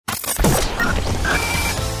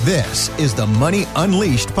This is the Money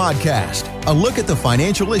Unleashed podcast, a look at the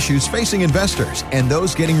financial issues facing investors and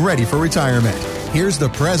those getting ready for retirement. Here's the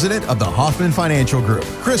president of the Hoffman Financial Group,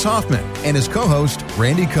 Chris Hoffman, and his co-host,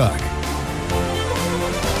 Randy Cook.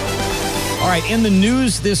 All right, in the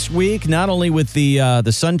news this week, not only with the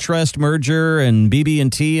SunTrust merger and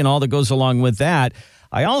BB&T and all that goes along with that,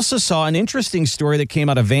 I also saw an interesting story that came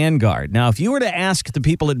out of Vanguard. Now, if you were to ask the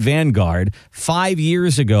people at Vanguard 5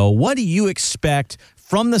 years ago, what do you expect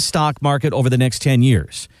from the stock market over the next 10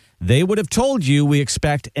 years? They would have told you we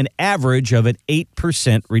expect an average of an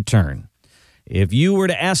 8% return. If you were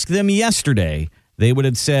to ask them yesterday, they would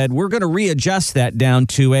have said, we're going to readjust that down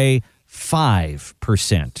to a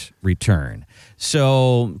 5% return.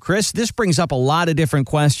 So, Chris, this brings up a lot of different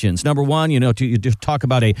questions. Number one, you just talk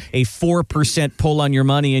about a 4% pull on your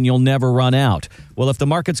money and you'll never run out. Well, if the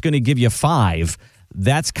market's going to give you 5%,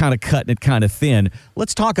 that's kind of cutting it kind of thin.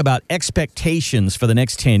 Let's talk about expectations for the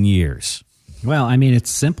next 10 years. Well, I mean, it's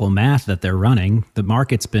simple math that they're running. The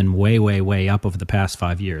market's been way, way, way up over the past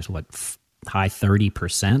 5 years. High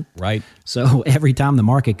 30%. Right. So every time the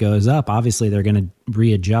market goes up, obviously they're going to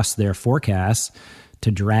readjust their forecasts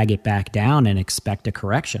to drag it back down and expect a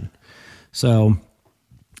correction. So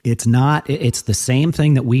it's the same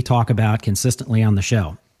thing that we talk about consistently on the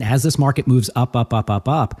show. As this market moves up,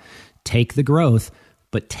 take the growth,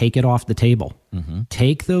 but take it off the table. Mm-hmm.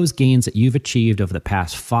 Take those gains that you've achieved over the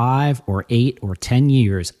past 5 or 8 or 10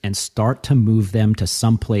 years and start to move them to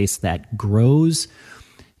someplace that grows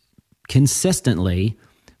consistently,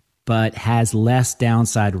 but has less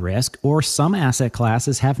downside risk, or some asset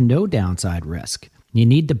classes have no downside risk. You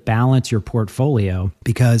need to balance your portfolio,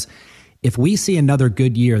 because if we see another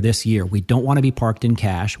good year this year, we don't want to be parked in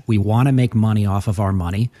cash. We want to make money off of our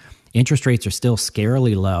money. Interest rates are still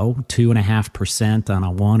scarily low. 2.5% on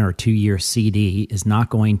a 1 or 2 year CD is not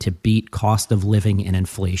going to beat cost of living and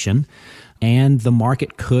inflation. And the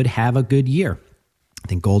market could have a good year. I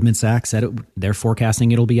think Goldman Sachs said they're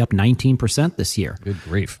forecasting it'll be up 19% this year. Good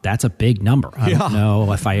grief. That's a big number. I don't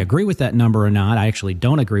know if I agree with that number or not. I actually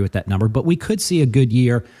don't agree with that number, but we could see a good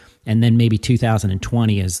year. And then maybe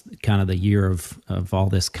 2020 is kind of the year of all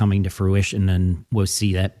this coming to fruition, and we'll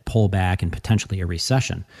see that pullback and potentially a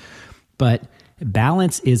recession. But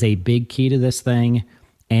balance is a big key to this thing.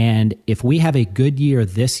 And if we have a good year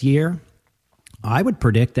this year, I would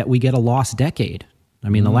predict that we get a lost decade. I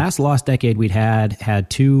mean, the last lost decade we'd had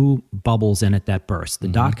two bubbles in it that burst, the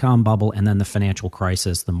dot-com bubble and then the financial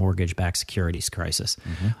crisis, the mortgage-backed securities crisis.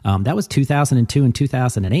 That was 2002 and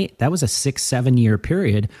 2008. That was a 6-7 year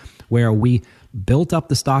period where we built up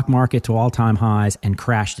the stock market to all-time highs and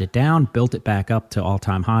crashed it down, built it back up to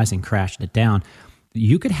all-time highs and crashed it down.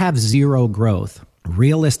 You could have zero growth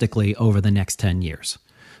realistically over the next 10 years.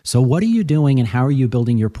 So what are you doing, and how are you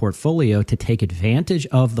building your portfolio to take advantage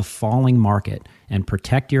of the falling market and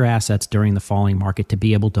protect your assets during the falling market to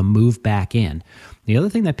be able to move back in? The other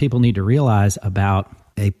thing that people need to realize about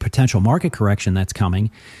a potential market correction that's coming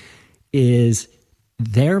is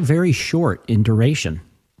they're very short in duration.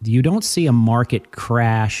 You don't see a market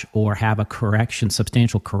crash or have a correction,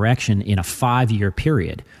 substantial correction in a 5-year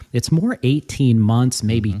period. It's more 18 months,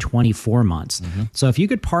 maybe 24 months. So if you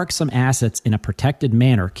could park some assets in a protected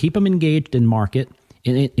manner, keep them engaged in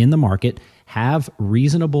the market, have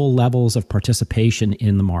reasonable levels of participation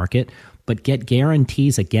in the market, but get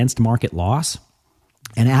guarantees against market loss,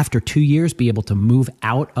 and after 2 years be able to move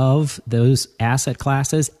out of those asset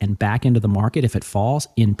classes and back into the market if it falls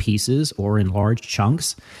in pieces or in large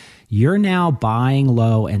chunks, you're now buying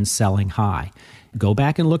low and selling high. Go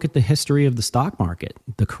back and look at the history of the stock market.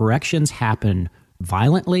 The corrections happen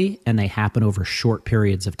violently, and they happen over short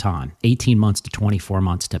periods of time, 18 months to 24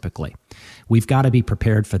 months typically. We've got to be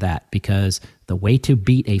prepared for that, because the way to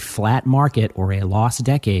beat a flat market or a lost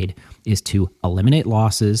decade is to eliminate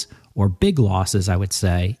losses, or big losses, I would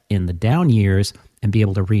say, in the down years, and be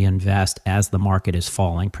able to reinvest as the market is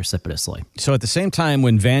falling precipitously. So at the same time,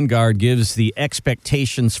 when Vanguard gives the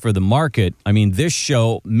expectations for the market, I mean, this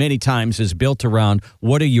show many times is built around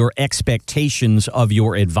what are your expectations of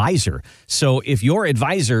your advisor. So if your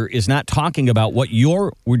advisor is not talking about what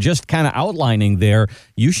we're just kind of outlining there,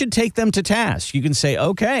 you should take them to task. You can say,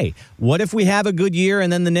 okay, what if we have a good year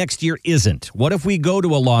and then the next year isn't? What if we go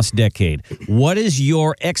to a lost decade? What is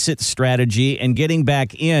your exit strategy and getting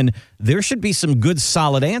back in? There should be some good,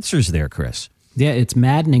 solid answers there, Chris. Yeah, it's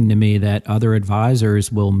maddening to me that other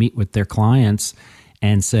advisors will meet with their clients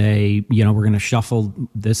and say, we're going to shuffle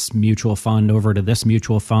this mutual fund over to this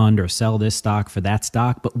mutual fund or sell this stock for that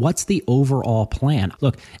stock. But what's the overall plan?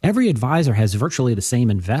 Look, every advisor has virtually the same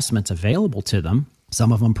investments available to them.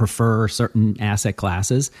 Some of them prefer certain asset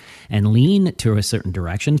classes and lean to a certain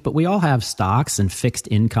direction, but we all have stocks and fixed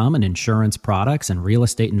income and insurance products and real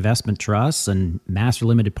estate investment trusts and master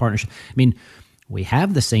limited partnerships. I mean, we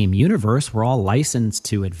have the same universe. We're all licensed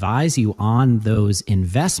to advise you on those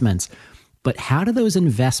investments, but how do those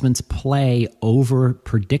investments play over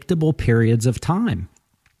predictable periods of time?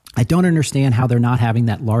 I don't understand how they're not having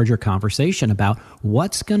that larger conversation about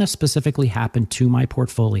what's going to specifically happen to my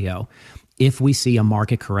portfolio if we see a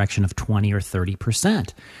market correction of 20 or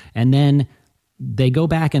 30%. And then they go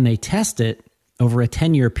back and they test it over a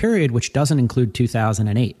 10-year period, which doesn't include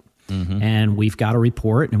 2008. Mm-hmm. And we've got a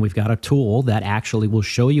report and we've got a tool that actually will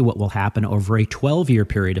show you what will happen over a 12-year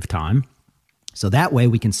period of time. So that way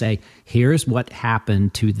we can say, here's what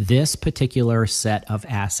happened to this particular set of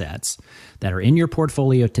assets that are in your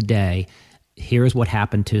portfolio today. Here's what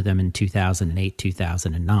happened to them in 2008,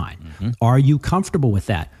 2009. Mm-hmm. Are you comfortable with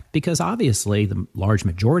that? Because obviously the large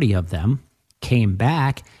majority of them came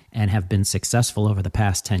back and have been successful over the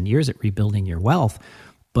past 10 years at rebuilding your wealth.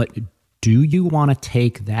 But do you want to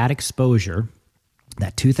take that exposure,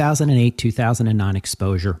 that 2008, 2009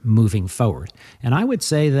 exposure moving forward? And I would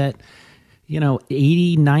say that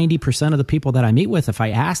 80, 90% of the people that I meet with, if I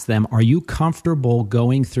ask them, are you comfortable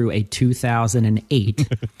going through a 2008?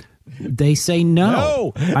 They say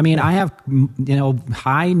no. I mean, I have,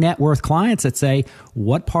 high net worth clients that say,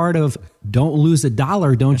 what part of don't lose a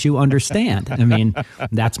dollar don't you understand? I mean,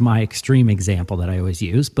 that's my extreme example that I always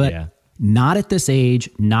use, but not at this age,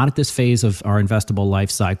 not at this phase of our investable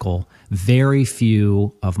life cycle. Very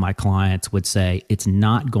few of my clients would say it's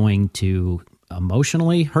not going to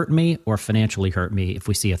emotionally hurt me or financially hurt me if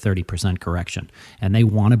we see a 30% correction. And they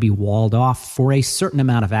want to be walled off for a certain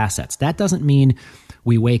amount of assets. That doesn't mean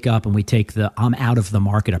we wake up and we take the I'm out of the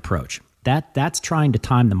market approach. That's trying to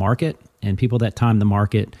time the market, and people that time the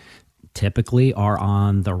market typically are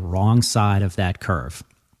on the wrong side of that curve.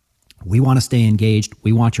 We want to stay engaged.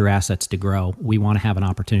 We want your assets to grow. We want to have an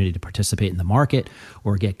opportunity to participate in the market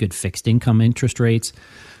or get good fixed income interest rates.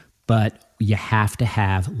 But you have to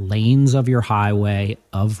have lanes of your highway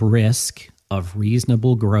of risk, of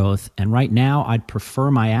reasonable growth. And right now, I'd prefer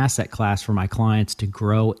my asset class for my clients to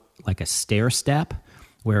grow like a stair step,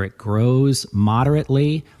 where it grows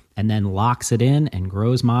moderately and then locks it in and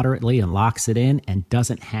grows moderately and locks it in and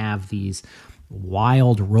doesn't have these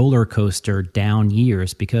wild roller coaster down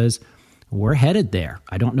years, because we're headed there.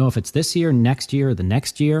 I don't know if it's this year, next year, or the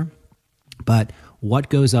next year, but what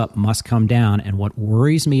goes up must come down. And what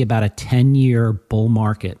worries me about a 10-year bull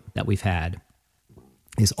market that we've had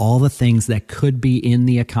is all the things that could be in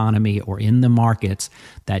the economy or in the markets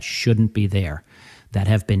that shouldn't be there, that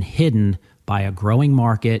have been hidden by a growing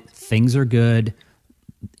market. Things are good.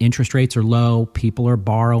 Interest rates are low. People are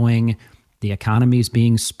borrowing. The economy is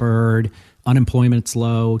being spurred. Unemployment's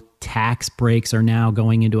low. Tax breaks are now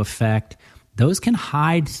going into effect. Those can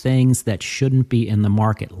hide things that shouldn't be in the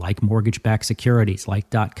market, like mortgage-backed securities,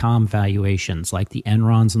 like .com valuations, like the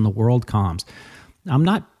Enrons and the WorldComs. I'm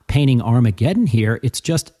not painting Armageddon here. It's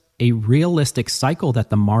just a realistic cycle that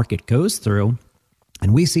the market goes through.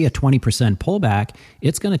 And we see a 20% pullback.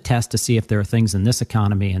 It's going to test to see if there are things in this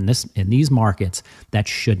economy and in these markets that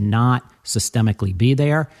should not systemically be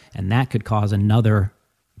there. And that could cause another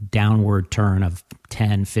downward turn of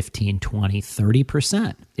 10, 15, 20,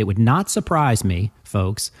 30%. It would not surprise me,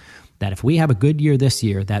 folks, that if we have a good year this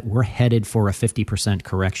year, that we're headed for a 50%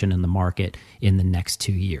 correction in the market in the next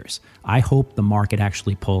 2 years. I hope the market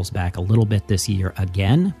actually pulls back a little bit this year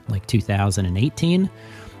again, like 2018,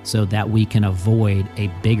 so that we can avoid a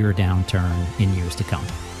bigger downturn in years to come.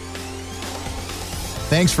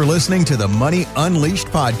 Thanks for listening to the Money Unleashed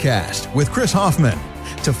podcast with Chris Hoffman.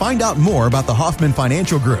 To find out more about the Hoffman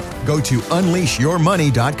Financial Group, go to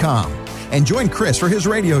unleashyourmoney.com and join Chris for his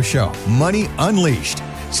radio show, Money Unleashed,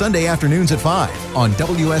 Sunday afternoons at 5 on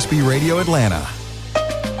WSB Radio Atlanta.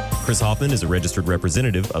 Chris Hoffman is a registered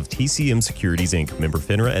representative of TCM Securities, Inc., member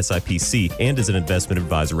FINRA SIPC, and is an investment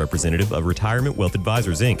advisor representative of Retirement Wealth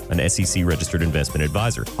Advisors, Inc., an SEC-registered investment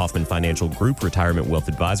advisor. Hoffman Financial Group, Retirement Wealth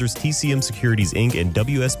Advisors, TCM Securities, Inc., and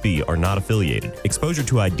WSB are not affiliated. Exposure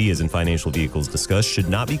to ideas and financial vehicles discussed should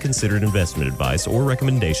not be considered investment advice or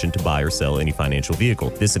recommendation to buy or sell any financial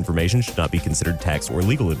vehicle. This information should not be considered tax or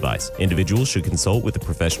legal advice. Individuals should consult with the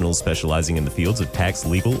professionals specializing in the fields of tax,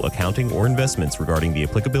 legal, accounting, or investments regarding the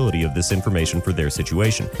applicability of this information for their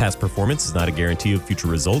situation. Past performance is not a guarantee of future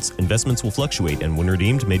results. Investments will fluctuate and when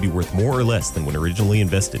redeemed may be worth more or less than when originally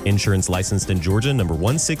invested. Insurance licensed in Georgia, number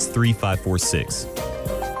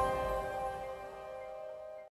 163546.